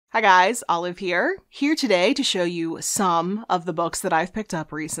Hi guys, Olive here today to show you some of the books that I've picked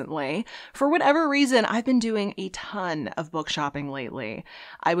up recently. For whatever reason, I've been doing a ton of book shopping lately.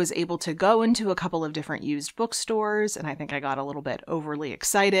 I was able to go into a couple of different used bookstores, and I think I got a little bit overly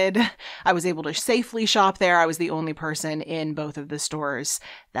excited. I was able to safely shop there. I was the only person in both of the stores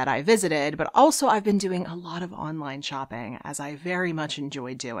that I visited, but also I've been doing a lot of online shopping, as I very much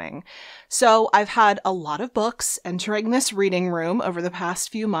enjoy doing. So I've had a lot of books entering this reading room over the past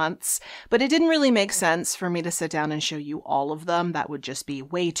few months, but it didn't really make sense for me to sit down and show you all of them. That would just be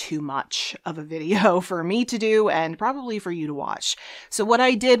way too much of a video for me to do and probably for you to watch. So what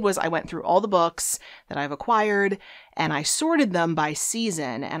I did was I went through all the books that I've acquired and I sorted them by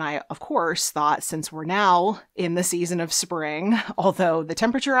season. And I, of course, thought since we're now in the season of spring, although the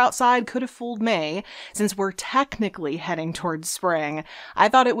temperature outside could have fooled me, since we're technically heading towards spring, I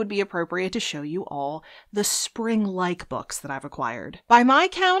thought it would be appropriate to show you all the spring-like books that I've acquired. By my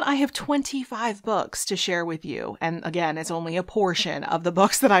count, I have 25 books to share with you. And again, it's only a portion of the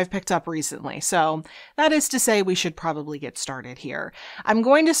books that I've picked up recently. So that is to say we should probably get started here. I'm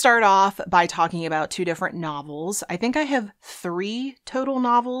going to start off by talking about two different novels. I think I have 3 total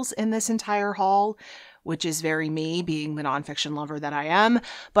novels in this entire haul, which is very me, being the nonfiction lover that I am,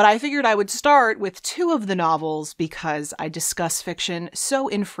 but I figured I would start with 2 of the novels because I discuss fiction so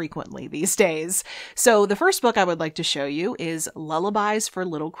infrequently these days. So the first book I would like to show you is Lullabies for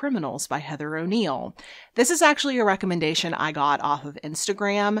Little Criminals by Heather O'Neill. This is actually a recommendation I got off of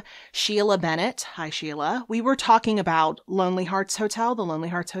Instagram. Sheila Bennett, hi Sheila, we were talking about Lonely Hearts Hotel, The Lonely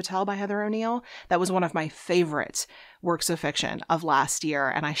Hearts Hotel by Heather O'Neill. That was one of my favorite works of fiction of last year,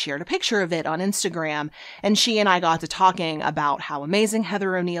 and I shared a picture of it on Instagram, and she and I got to talking about how amazing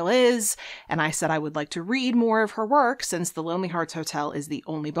Heather O'Neill is, and I said I would like to read more of her work since The Lonely Hearts Hotel is the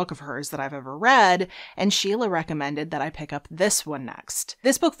only book of hers that I've ever read, and Sheila recommended that I pick up this one next.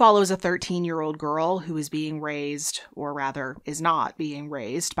 This book follows a 13-year-old girl who is being raised, or rather is not being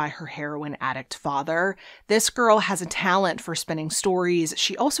raised, by her heroin addict father. This girl has a talent for spinning stories.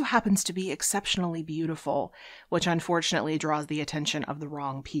 She also happens to be exceptionally beautiful, which unfortunately draws the attention of the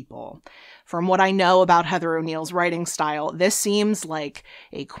wrong people. From what I know about Heather O'Neill's writing style, this seems like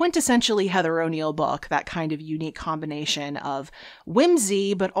a quintessentially Heather O'Neill book, that kind of unique combination of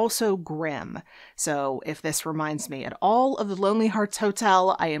whimsy but also grim. So if this reminds me at all of The Lonely Hearts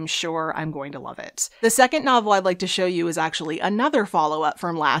Hotel, I am sure I'm going to love it. The second novel I'd like to show you is actually another follow-up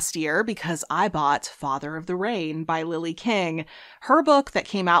from last year because I bought Father of the Rain by Lily King. Her book that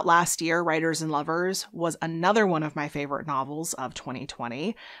came out last year, Writers and Lovers, was another one of my favorite novels of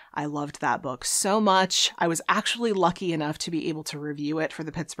 2020. I loved that book so much. I was actually lucky enough to be able to review it for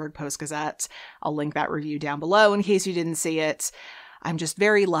the Pittsburgh Post-Gazette. I'll link that review down below in case you didn't see it. I'm just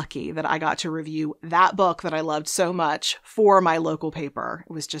very lucky that I got to review that book that I loved so much for my local paper.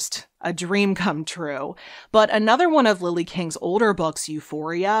 It was just a dream come true. But another one of Lily King's older books,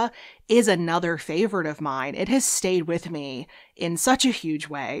 Euphoria, is another favorite of mine. It has stayed with me in such a huge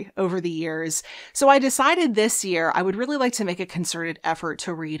way over the years. So I decided this year I would really like to make a concerted effort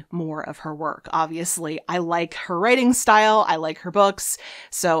to read more of her work. Obviously, I like her writing style, I like her books,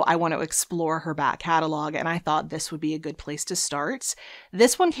 so I want to explore her back catalog, and I thought this would be a good place to start.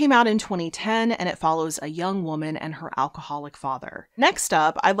 This one came out in 2010, and it follows a young woman and her alcoholic father. Next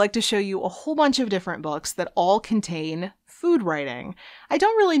up, I'd like to show you a whole bunch of different books that all contain food writing. I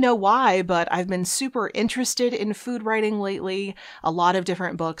don't really know why, but I've been super interested in food writing lately. A lot of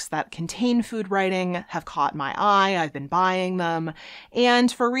different books that contain food writing have caught my eye. I've been buying them,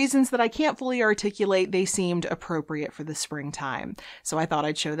 and for reasons that I can't fully articulate, they seemed appropriate for the springtime. So I thought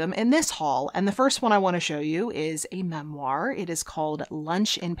I'd show them in this haul, and the first one I want to show you is a memoir. It is called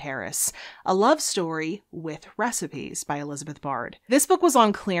Lunch in Paris, a love story with recipes by Elizabeth Bard. This book was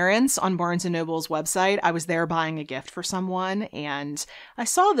on clearance on Barnes & Noble's website. I was there buying a gift for someone, and I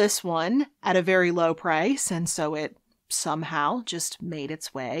saw this one at a very low price, and so it somehow just made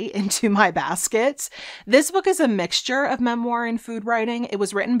its way into my basket. This book is a mixture of memoir and food writing. It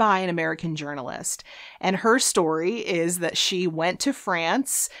was written by an American journalist, and her story is that she went to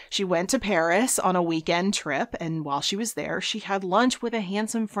France, she went to Paris on a weekend trip, and while she was there, she had lunch with a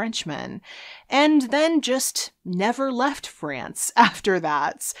handsome Frenchman, and then just never left France after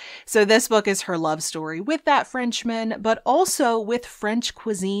that. So this book is her love story with that Frenchman, but also with French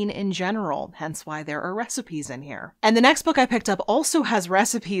cuisine in general, hence why there are recipes in here. And the next book I picked up also has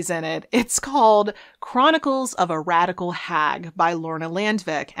recipes in it. It's called Chronicles of a Radical Hag by Lorna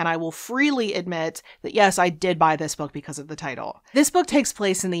Landvik, and I will freely admit that yes, I did buy this book because of the title. This book takes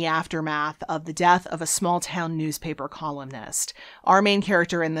place in the aftermath of the death of a small town newspaper columnist. Our main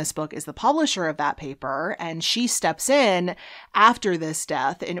character in this book is the publisher publisher of that paper, and she steps in after this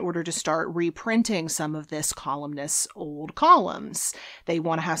death in order to start reprinting some of this columnist's old columns. They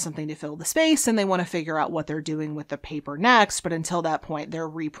want to have something to fill the space, and they want to figure out what they're doing with the paper next, but until that point, they're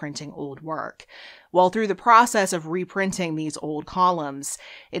reprinting old work. Well, through the process of reprinting these old columns,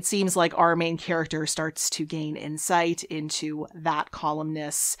 it seems like our main character starts to gain insight into that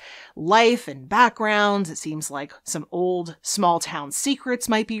columnist's life and background. It seems like some old small town secrets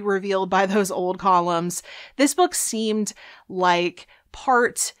might be revealed by those old columns. This book seemed like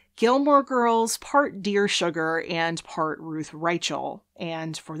part Gilmore Girls, part Dear Sugar, and part Ruth Reichl.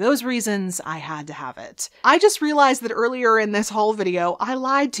 And for those reasons, I had to have it. I just realized that earlier in this haul video, I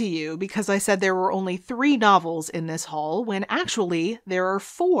lied to you because I said there were only 3 novels in this haul, when actually there are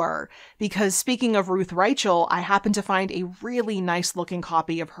 4. Because speaking of Ruth Reichl, I happened to find a really nice looking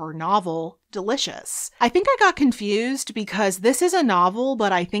copy of her novel, Delicious. I think I got confused because this is a novel,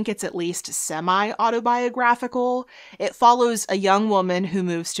 but I think it's at least semi-autobiographical. It follows a young woman who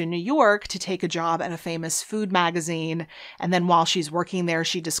moves to New York to take a job at a famous food magazine, and then while she's working there,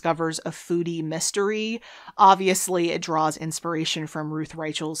 she discovers a foodie mystery. Obviously, it draws inspiration from Ruth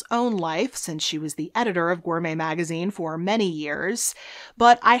Reichl's own life, since she was the editor of Gourmet magazine for many years.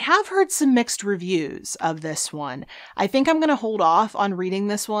 But I have heard some mixed reviews of this one. I think I'm going to hold off on reading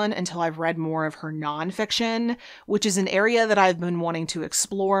this one until I've read more of her nonfiction, which is an area that I've been wanting to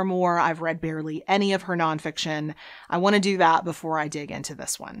explore more. I've read barely any of her nonfiction. I want to do that before I dig into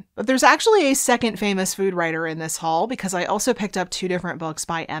this one. But there's actually a second famous food writer in this haul, because I also picked up 2 different books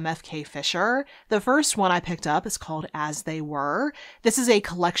by MFK Fisher. The first one I picked up is called As They Were. This is a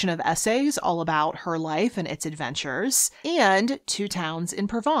collection of essays all about her life and its adventures, and 2 Towns in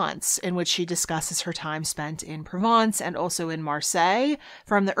Provence, in which she discusses her time spent in Provence and also in Marseille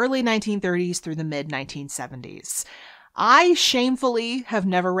from the early 1930s through the mid-1970s. I shamefully have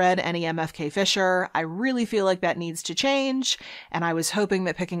never read any MFK Fisher. I really feel like that needs to change, and I was hoping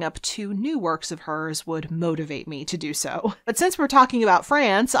that picking up 2 new works of hers would motivate me to do so. But since we're talking about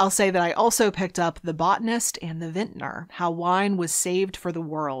France, I'll say that I also picked up The Botanist and the Vintner, How Wine Was Saved for the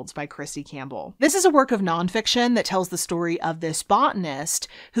World by Christy Campbell. This is a work of nonfiction that tells the story of this botanist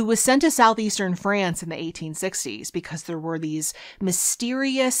who was sent to southeastern France in the 1860s because there were these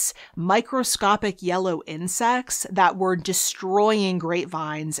mysterious microscopic yellow insects that were destroying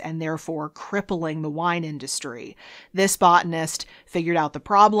grapevines and therefore crippling the wine industry. This botanist figured out the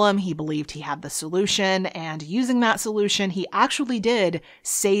problem, he believed he had the solution, and using that solution, he actually did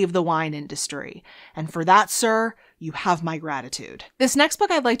save the wine industry. And for that, sir, you have my gratitude. This next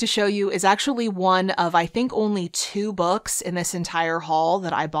book I'd like to show you is actually one of, I think, only 2 books in this entire haul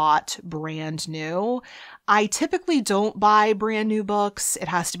that I bought brand new. I typically don't buy brand new books. It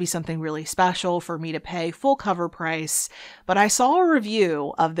has to be something really special for me to pay full cover price, but I saw a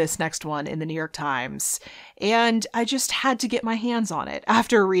review of this next one in the New York Times, and I just had to get my hands on it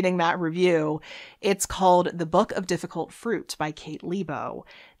after reading that review. It's called The Book of Difficult Fruit by Kate Lebo.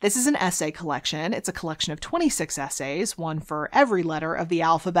 This is an essay collection. It's a collection of 26 essays, one for every letter of the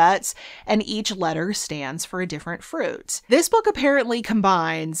alphabet, and each letter stands for a different fruit. This book apparently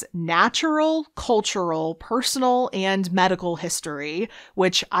combines natural, cultural, personal, and medical history,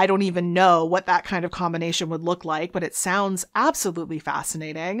 which I don't even know what that kind of combination would look like, but it sounds absolutely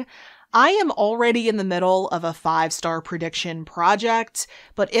fascinating. I am already in the middle of a 5-star prediction project,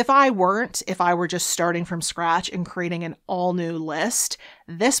 but if I were just starting from scratch and creating an all-new list,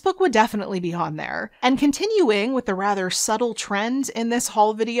 this book would definitely be on there. And continuing with the rather subtle trend in this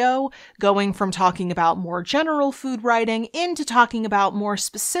haul video, going from talking about more general food writing into talking about more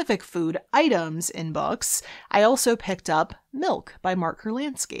specific food items in books, I also picked up Milk by Mark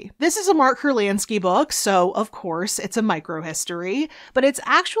Kurlansky. This is a Mark Kurlansky book, so of course it's a microhistory, but it's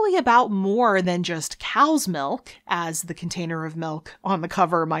actually about more than just cow's milk, as the container of milk on the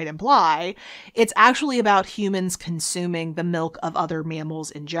cover might imply. It's actually about humans consuming the milk of other mammals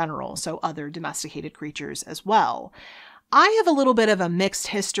in general, so other domesticated creatures as well. I have a little bit of a mixed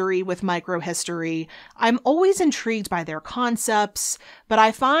history with microhistory. I'm always intrigued by their concepts, but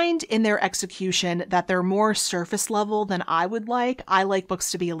I find in their execution that they're more surface level than I would like. I like books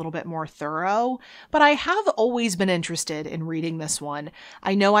to be a little bit more thorough, but I have always been interested in reading this one.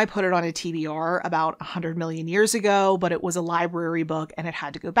 I know I put it on a TBR about 100 million years ago, but it was a library book and it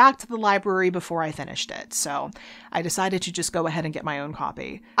had to go back to the library before I finished it, so I decided to just go ahead and get my own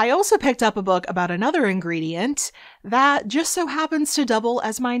copy. I also picked up a book about another ingredient that that just so happens to double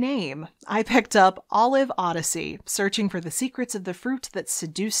as my name. I picked up Olive Odyssey, Searching for the Secrets of the Fruit That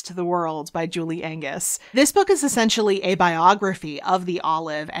Seduced the World by Julie Angus. This book is essentially a biography of the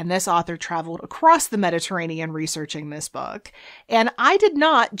olive, and this author traveled across the Mediterranean researching this book. And I did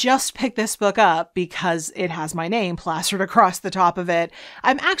not just pick this book up because it has my name plastered across the top of it.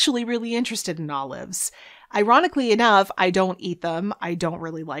 I'm actually really interested in olives. Ironically enough, I don't eat them. I don't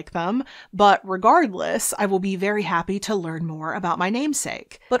really like them. But regardless, I will be very happy to learn more about my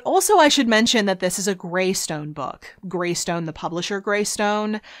namesake. But also I should mention that this is a Greystone book. Greystone, the publisher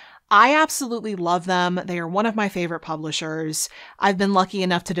Greystone. I absolutely love them. They are one of my favorite publishers. I've been lucky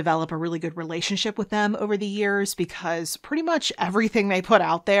enough to develop a really good relationship with them over the years because pretty much everything they put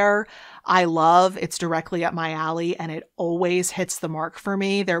out there I love. It's directly up my alley and it always hits the mark for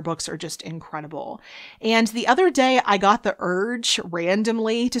me. Their books are just incredible. And the other day I got the urge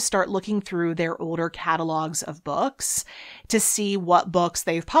randomly to start looking through their older catalogs of books to see what books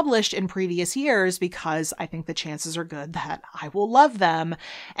they've published in previous years because I think the chances are good that I will love them.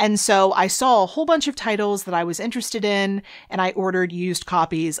 And so I saw a whole bunch of titles that I was interested in and I ordered used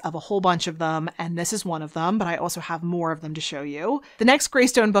copies of a whole bunch of them. And this is one of them, but I also have more of them to show you. The next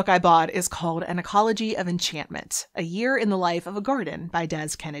Greystone book I bought is called An Ecology of Enchantment, A Year in the Life of a Garden by Des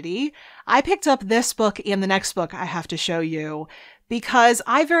Kennedy. I picked up this book and the next book I have to show you because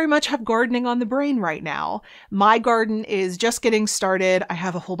I very much have gardening on the brain right now. My garden is just getting started. I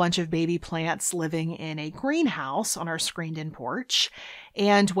have a whole bunch of baby plants living in a greenhouse on our screened-in porch.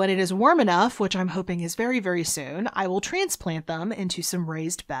 And when it is warm enough, which I'm hoping is very, very soon, I will transplant them into some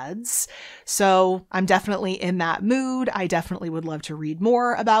raised beds. So I'm definitely in that mood. I definitely would love to read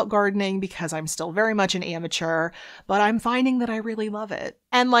more about gardening because I'm still very much an amateur, but I'm finding that I really love it.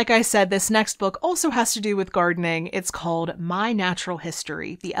 And like I said, this next book also has to do with gardening. It's called My Natural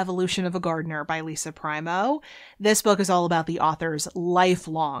History, The Evolution of a Gardener by Lisa Primo. This book is all about the author's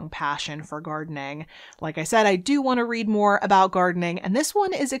lifelong passion for gardening. Like I said, I do want to read more about gardening, and this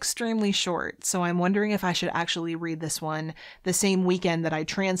one is extremely short, so I'm wondering if I should actually read this one the same weekend that I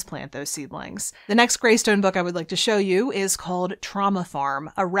transplant those seedlings. The next Greystone book I would like to show you is called Trauma Farm,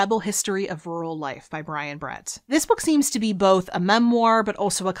 A Rebel History of Rural Life by Brian Brett. This book seems to be both a memoir, but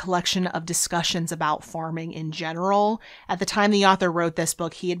also a collection of discussions about farming in general. At the time the author wrote this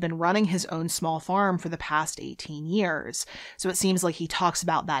book, he had been running his own small farm for the past 18 years. So it seems like he talks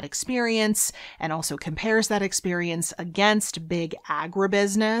about that experience and also compares that experience against big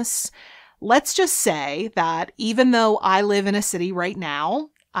agribusiness. Let's just say that even though I live in a city right now,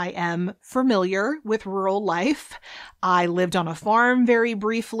 I am familiar with rural life. I lived on a farm very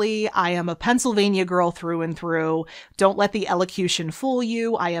briefly. I am a Pennsylvania girl through and through. Don't let the elocution fool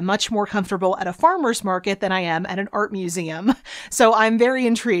you. I am much more comfortable at a farmer's market than I am at an art museum. So I'm very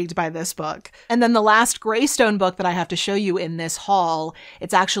intrigued by this book. And then the last Greystone book that I have to show you in this haul,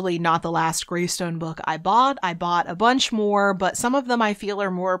 it's actually not the last Greystone book I bought. I bought a bunch more, but some of them I feel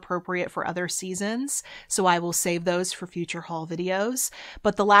are more appropriate for other seasons. So I will save those for future haul videos.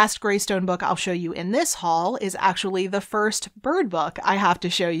 But the last Greystone book I'll show you in this haul is actually the first bird book I have to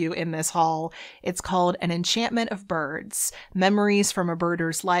show you in this haul. It's called An Enchantment of Birds, Memories from a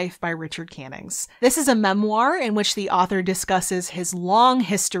Birder's Life by Richard Cannings. This is a memoir in which the author discusses his long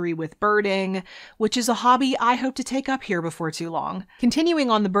history with birding, which is a hobby I hope to take up here before too long.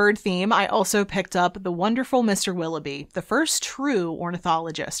 Continuing on the bird theme, I also picked up The Wonderful Mr. Willoughby, The First True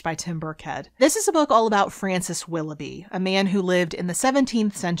Ornithologist by Tim Burkhead. This is a book all about Francis Willoughby, a man who lived in the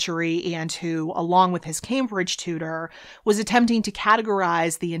 17th century and who, along with his Cambridge tutor, was attempting to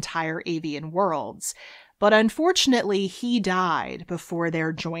categorize the entire avian worlds. But unfortunately, he died before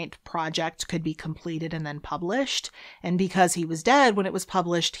their joint project could be completed and then published. And because he was dead when it was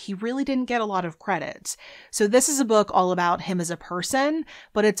published, he really didn't get a lot of credit. So this is a book all about him as a person,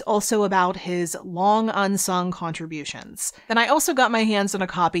 but it's also about his long unsung contributions. Then I also got my hands on a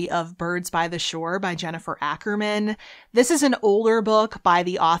copy of Birds by the Shore by Jennifer Ackerman. This is an older book by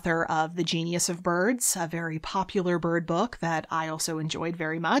the author of The Genius of Birds, a very popular bird book that I also enjoyed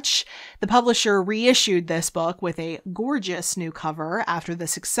very much. The publisher reissued this book with a gorgeous new cover after the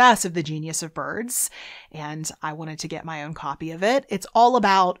success of The Genius of Birds, and I wanted to get my own copy of it. It's all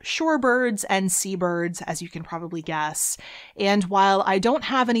about shorebirds and seabirds, as you can probably guess. And while I don't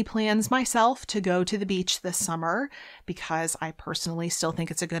have any plans myself to go to the beach this summer, because I personally still think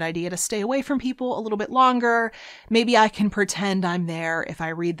it's a good idea to stay away from people a little bit longer, maybe I can pretend I'm there if I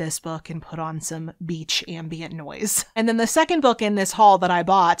read this book and put on some beach ambient noise. And then the second book in this haul that I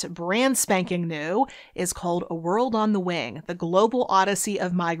bought, brand spanking new, is called A World on the Wing, The Global Odyssey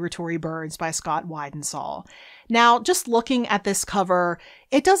of Migratory Birds by Scott Weidensaul. Now, just looking at this cover,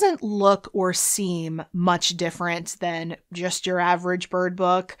 It doesn't look or seem much different than just your average bird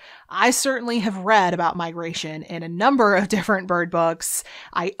book. I certainly have read about migration in a number of different bird books.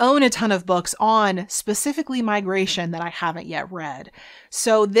 I own a ton of books on specifically migration that I haven't yet read.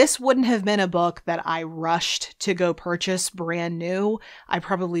 So this wouldn't have been a book that I rushed to go purchase brand new. I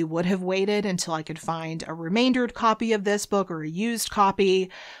probably would have waited until I could find a remaindered copy of this book or a used copy.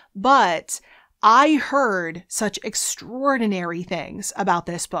 But I heard such extraordinary things about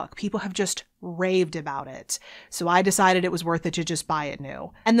this book. People have just raved about it. So I decided it was worth it to just buy it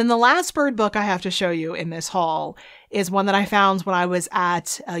new. And then the last bird book I have to show you in this haul is one that I found when I was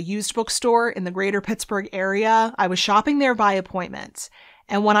at a used bookstore in the greater Pittsburgh area. I was shopping there by appointment.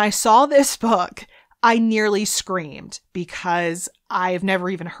 And when I saw this book, I nearly screamed because I've never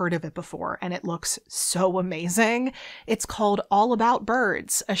even heard of it before, and it looks so amazing. It's called All About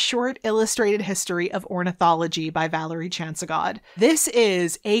Birds, a short illustrated history of ornithology by Valerie Chancegod. This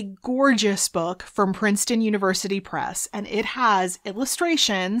is a gorgeous book from Princeton University Press, and it has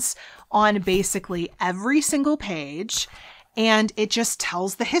illustrations on basically every single page, and it just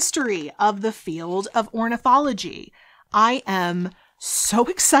tells the history of the field of ornithology. I am so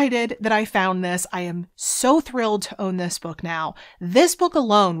excited that I found this. I am so thrilled to own this book now. This book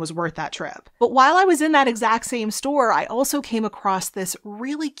alone was worth that trip. But while I was in that exact same store, I also came across this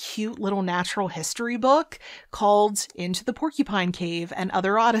really cute little natural history book called Into the Porcupine Cave and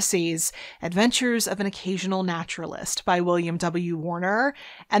Other Odysseys, Adventures of an Occasional Naturalist by William W. Warner.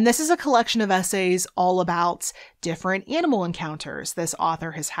 And this is a collection of essays all about different animal encounters this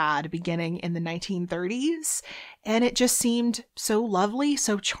author has had beginning in the 1930s. And it just seemed so lovely,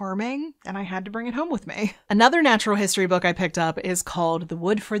 so charming, and I had to bring it home with me. Another natural history book I picked up is called The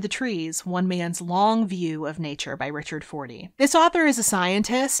Wood for the Trees, One Man's Long View of Nature by Richard Fortey. This author is a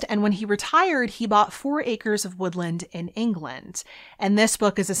scientist, and when he retired, he bought 4 acres of woodland in England. And this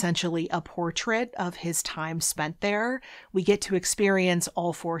book is essentially a portrait of his time spent there. We get to experience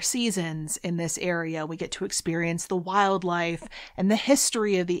all 4 seasons in this area. We get to experience the wildlife and the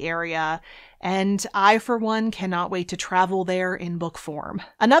history of the area. And I, for one, cannot wait to travel there in book form.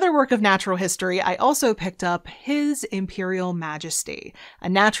 Another work of natural history I also picked up, His Imperial Majesty, A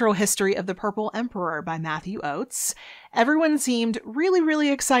Natural History of the Purple Emperor by Matthew Oates. Everyone seemed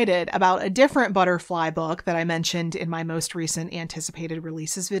really excited about a different butterfly book that I mentioned in my most recent anticipated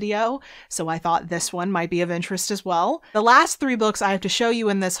releases video, so I thought this one might be of interest as well. The last 3 books I have to show you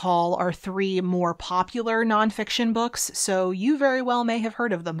in this haul are 3 more popular nonfiction books, so you very well may have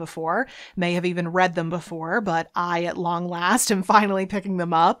heard of them before, may have even read them before, but I, at long last, am finally picking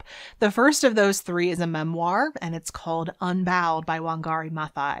them up. The first of those 3 is a memoir, and it's called Unbowed by Wangari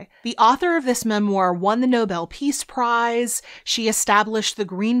Maathai. The author of this memoir won the Nobel Peace Prize. She established the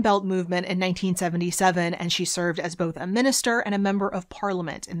Green Belt movement in 1977, and she served as both a minister and a member of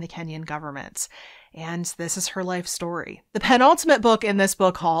parliament in the Kenyan government. And this is her life story. The penultimate book in this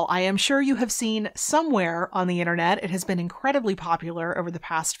book haul, I am sure you have seen somewhere on the internet. It has been incredibly popular over the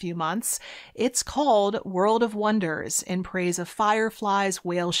past few months. It's called World of Wonders, in Praise of Fireflies,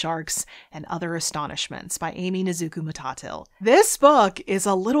 Whale Sharks, and Other Astonishments by Amy Nizuku Mutatil. This book is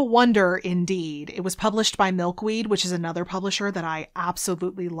a little wonder indeed. It was published by Milkweed, which is another publisher that I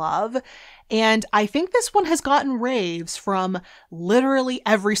absolutely love. And I think this one has gotten raves from literally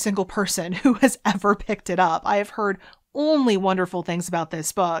every single person who has ever picked it up. I have heard only wonderful things about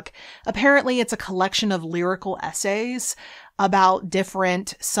this book. Apparently, it's a collection of lyrical essays about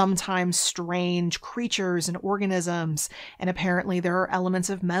different, sometimes strange creatures and organisms, and apparently there are elements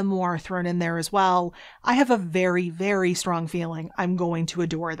of memoir thrown in there as well. I have a very strong feeling I'm going to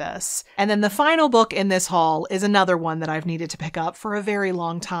adore this. And then the final book in this haul is another one that I've needed to pick up for a very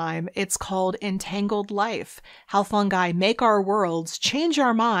long time. It's called Entangled Life: How Fungi Make Our Worlds, Change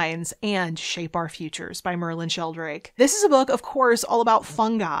Our Minds, and Shape Our Futures by Merlin Sheldrake. This is a book, of course, all about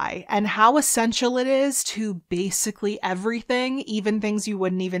fungi and how essential it is to basically everything, even things you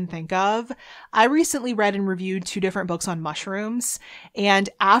wouldn't even think of. I recently read and reviewed 2 different books on mushrooms, and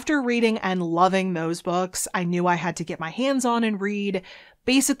after reading and loving those books, I knew I had to get my hands on and read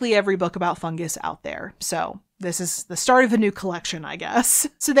basically every book about fungus out there. So this is the start of a new collection, I guess.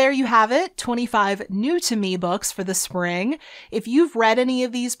 So there you have it, 25 new to me books for the spring. If you've read any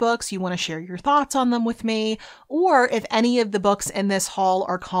of these books, you want to share your thoughts on them with me, or if any of the books in this haul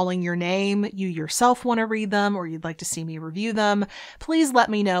are calling your name, you yourself want to read them, or you'd like to see me review them, please let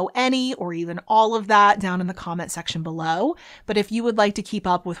me know any or even all of that down in the comment section below. But if you would like to keep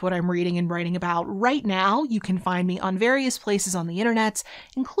up with what I'm reading and writing about right now, you can find me on various places on the internet,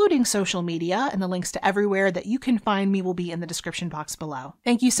 including social media, and the links to everywhere that you can find me will be in the description box below.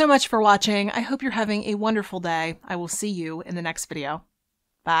 Thank you so much for watching. I hope you're having a wonderful day. I will see you in the next video.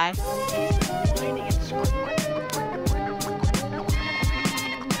 Bye.